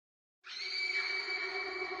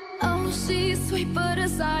she's sweet but a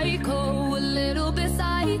psycho, a little bit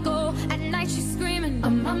psycho. At night she's screaming,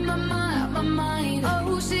 I'm on my mind.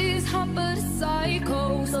 Oh, she's hot but a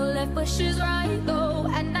psycho, so left but she's right though.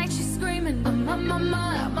 At night she's screaming, I'm on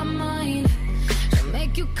my mind. She'll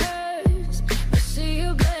make you curse, but she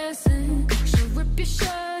a blessing. She'll rip your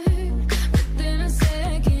shirt within a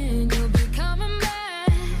second. You'll be coming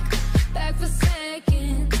back for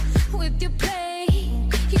seconds with your play.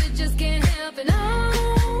 You just can't help it. No,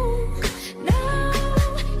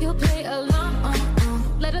 you'll play along.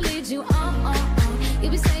 Let her lead you on.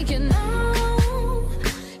 You'll be saying no,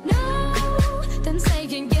 then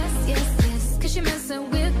saying yes, 'cause she's messing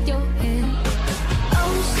with your head.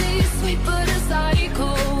 Oh, she's sweet but a psycho,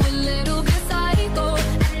 a little bit psycho.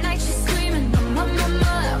 At night she's screaming, I'm on my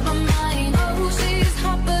mind. Oh, she's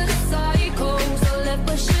hot but a psycho, so left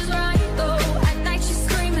but she's right though. At night she's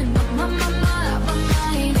screaming, I'm on my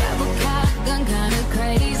mind. Grab a gun, kinda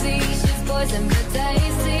crazy. She's poison but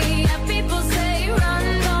tasty. And people say run,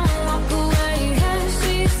 don't walk away. Yeah,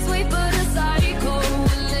 she's sweet but a psycho,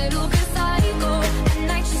 a little bit psycho. At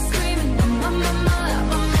night she's screaming, I'm on my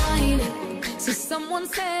mind. So someone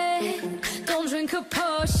said, don't drink her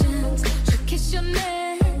potions. She'll kiss your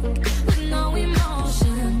neck with no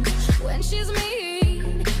emotion. When she's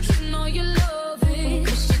mean, you know you love it,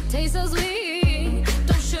 'cause she tastes so sweet.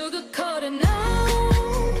 Don't sugarcoat it, no.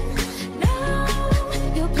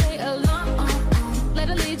 You'll play along. Let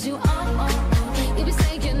her lead you on. You'll be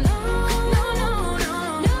saying no.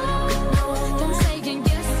 Then saying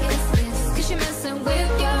yes, 'cause she's messing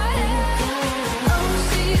with your head. Oh,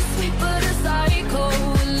 she's sweet but a psycho,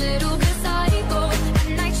 a little bit psycho. At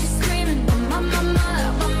night she's screaming, I'm on my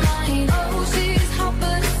mind. Oh, she's hot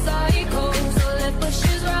but a psycho, so left but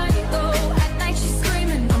she's right though. At night she's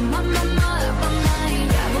screaming, I'm on my mind.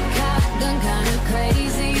 Grab a gun, kinda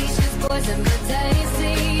crazy. She's poison but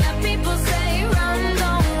tasty. And people say run,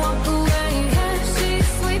 don't walk away. Yeah, she's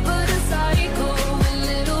sweet but a psycho, a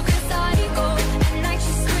little bit psycho. At night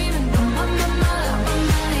she's screaming, I'm on my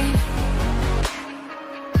mind.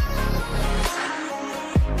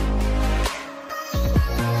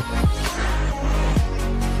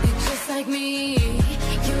 You're just like me,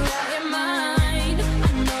 you're out your mind. I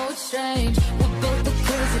know it's strange, we're both the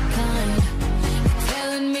crazy kind. You're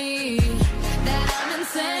telling me that I'm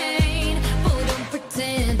insane, but don't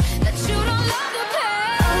pretend that you don't love the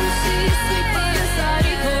pain. Oh, she's sweet but a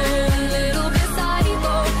psycho, a little bit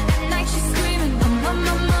psycho. At night she's screaming, I'm on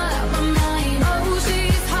my mind. Oh,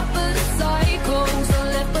 she's hot but a psycho, so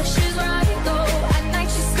left but she's right though. At night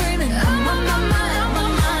she's screaming, I'm on my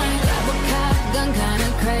mind. Grab a gun, kinda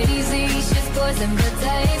crazy. She's poison but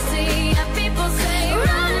tasty. And people say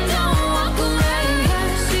run, don't walk away. Yeah,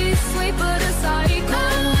 she's sweet but a psycho,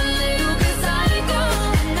 a little bit psycho.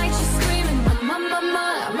 At night she's screaming, I'm on my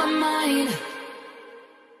mind.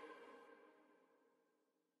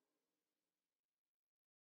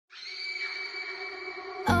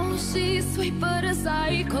 Oh, she's sweet but a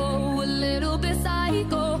psycho, a little bit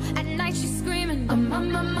psycho. At night she's screaming, I'm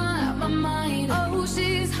on my mind. Oh,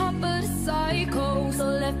 she's hot but a psycho, so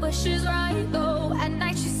left but she's right though. At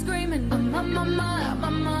night she's screaming, I'm on my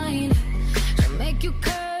mind. She'll make you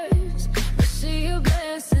curse, but she a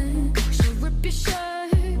blessing. She'll rip your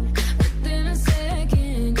shirt within a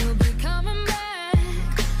second. You'll be coming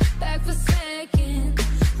back for seconds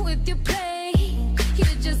with your play. You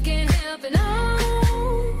just can't help it.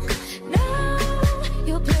 No,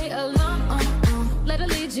 you'll play along. Let her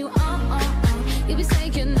lead you on. You'll be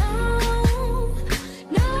saying no,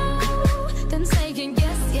 then saying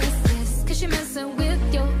yes, 'cause she's messing with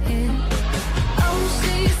your head. Oh,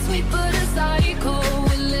 she's sweet but a psycho,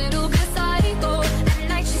 a little bit psycho. At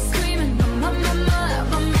night she's screaming, I'm on my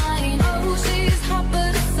mind. Oh, she's hot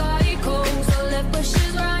but a psycho, so left but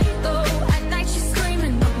she's right though. At night she's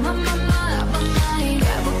screaming, I'm on my mind.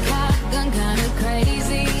 Grab a gun, kinda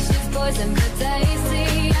crazy. She's poison but tasty.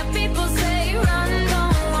 And people say run,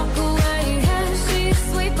 don't walk away. Yeah, she's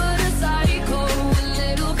sweet but a psycho, a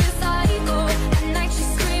little bit psycho. At night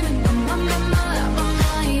she's screaming, I'm on my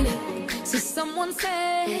mind. So someone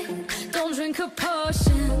said,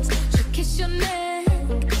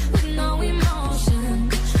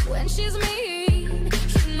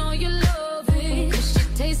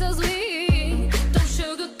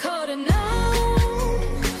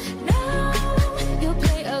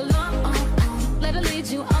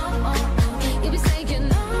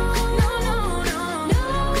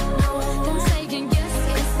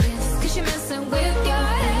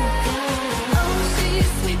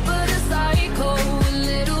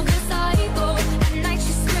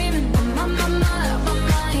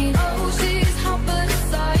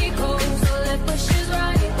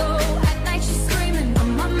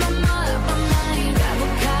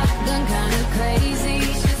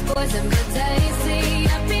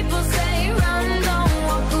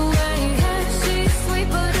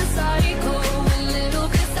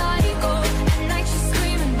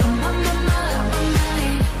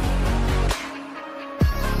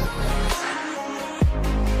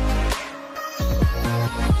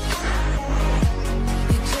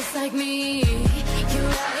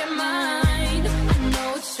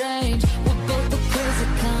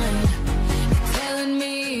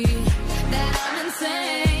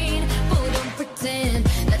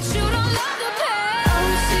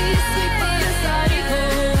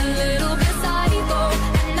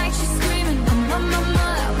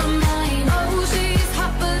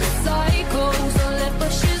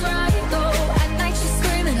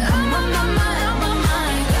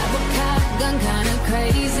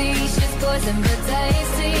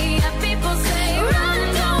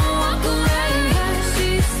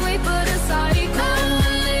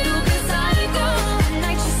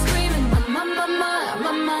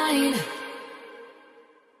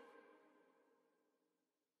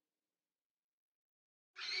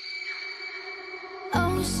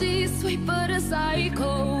 Oh, she's sweet but a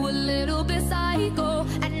psycho, a little bit psycho.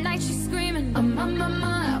 At night she's screaming, I'm on my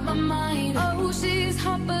mind, on my mind. Oh, she's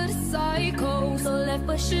hot but a psycho, so left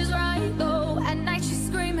but she's right though. At night she's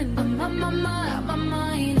screaming, I'm on my mind, on my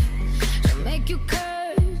mind. She'll make you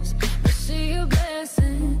curse, but she a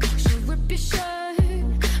blessing. She'll rip your shirt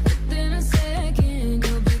within a second.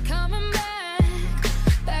 You'll be coming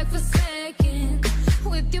back for second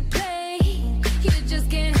with your play. You just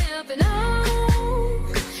can't help it. No,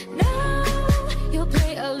 no, you'll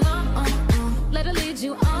play along. Let her lead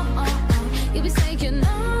you on. You'll be saying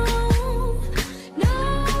no,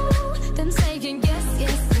 no, then saying yes,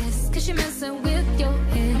 yes, yes, 'cause you're messing with your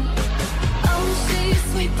head. Oh, she's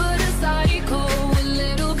sweet but a psycho, a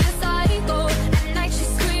little bit psycho. At night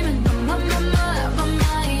she's screaming, I'm on my mind, my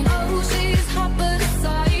mind. Oh, she's hot but a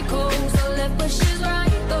psycho, so left but she's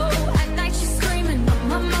right though. At night she's screaming,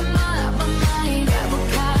 I'm on my mind, my mind. Grab a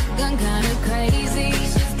shotgun, kinda crazy.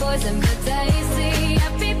 She's poison but tasty.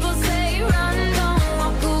 And people say run, don't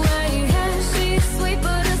walk away. Yeah, she's sweet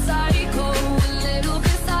but a psycho, a little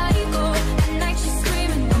bit psycho. At night she's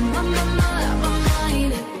screaming, I'm on my mind, my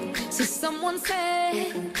mind. So someone said,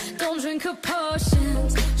 don't drink her